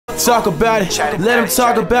talk about it. Let them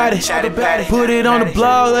talk about it. Put it on the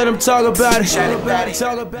blog, let them talk about it.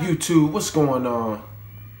 YouTube, what's going on?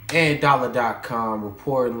 And dolla.com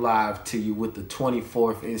reporting live to you with the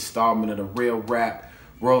 24th installment of the Real Rap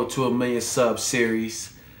Road to a Million Sub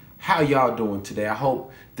series. How y'all doing today? I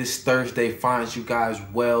hope this Thursday finds you guys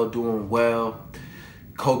well, doing well.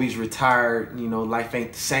 Kobe's retired, you know, life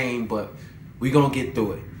ain't the same, but we gonna get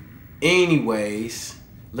through it. Anyways,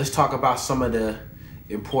 let's talk about some of the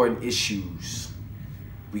important issues.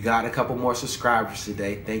 We got a couple more subscribers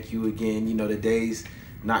today. Thank you again. You know, the day's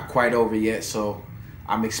not quite over yet, so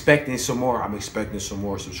I'm expecting some more. I'm expecting some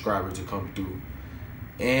more subscribers to come through.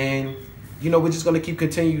 And, you know, we're just going to keep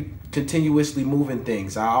continuously moving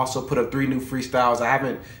things. I also put up 3 new freestyles. I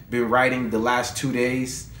haven't been writing the last 2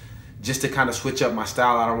 days just to kind of switch up my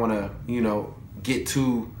style. I don't want to, you know, get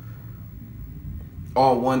too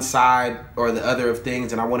on one side or the other of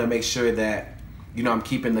things. And I want to make sure that, you know, I'm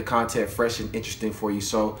keeping the content fresh and interesting for you.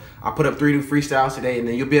 So I put up 3 new freestyles today, and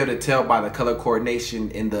then you'll be able to tell by the color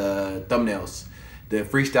coordination in the thumbnails. The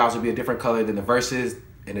freestyles will be a different color than the verses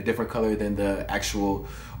and a different color than the actual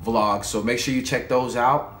vlog. So make sure you check those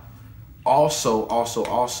out. Also,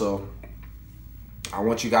 I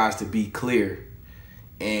want you guys to be clear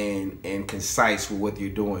and concise with what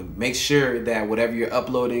you're doing. Make sure that whatever you're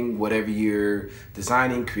uploading, whatever you're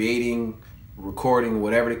designing, creating, recording,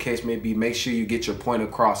 whatever the case may be, make sure you get your point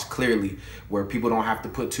across clearly, where people don't have to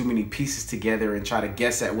put too many pieces together and try to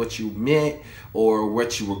guess at what you meant or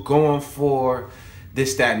what you were going for,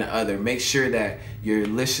 this, that, and the other. Make sure that your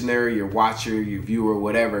listener, your watcher, your viewer,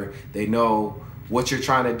 whatever, they know what you're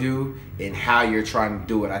trying to do and how you're trying to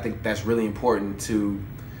do it. I think that's really important to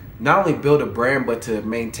not only build a brand, but to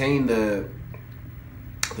maintain the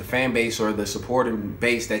fan base or the supporting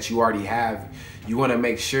base that you already have. You want to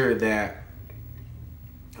make sure that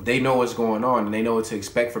they know what's going on and they know what to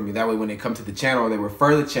expect from you. That way when they come to the channel or they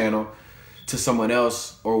refer the channel to someone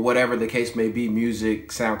else or whatever the case may be, music,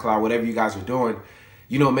 SoundCloud, whatever you guys are doing,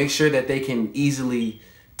 you know, make sure that they can easily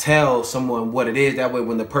tell someone what it is. That way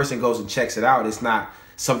when the person goes and checks it out, it's not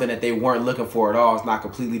something that they weren't looking for at all. It's not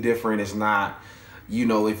completely different. It's not, you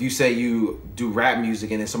know, if you say you do rap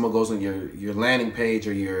music and then someone goes on your landing page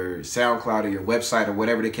or your SoundCloud or your website or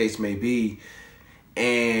whatever the case may be,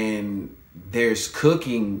 and there's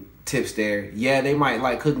cooking tips there. Yeah, they might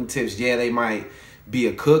like cooking tips. Yeah, they might be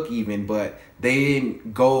a cook even, but they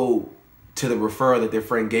didn't go to the referral that their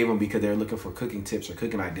friend gave them because they were looking for cooking tips or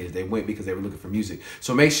cooking ideas. They went because they were looking for music.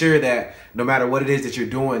 So make sure that no matter what it is that you're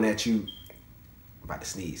doing, that you, I'm about to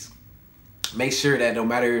sneeze. Make sure that no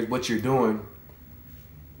matter what you're doing,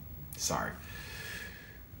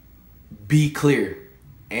 be clear.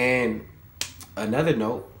 And another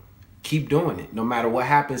note, keep doing it. No matter what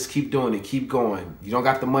happens, keep doing it. Keep going. You don't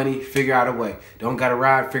got the money, figure out a way. Don't got a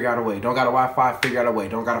ride, figure out a way. Don't got a Wi-Fi, figure out a way.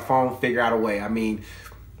 Don't got a phone, figure out a way. I mean,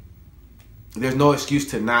 there's no excuse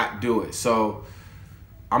to not do it. So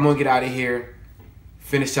I'm going to get out of here,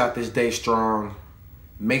 finish out this day strong.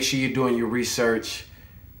 Make sure you're doing your research.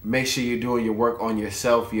 Make sure you're doing your work on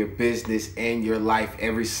yourself, your business, and your life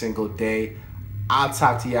every single day. I'll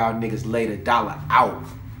talk to y'all niggas later. Dolla out.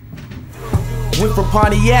 Went from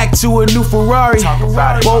Pontiac to a new Ferrari.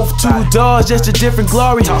 Both 2 doors, just a different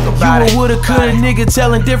glory. You a woulda, coulda nigga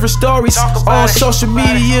telling different stories. On social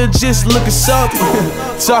media, just looking something.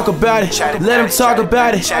 Talk about it. Let them talk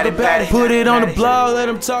about it. Put it on the blog, let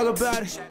them talk about it.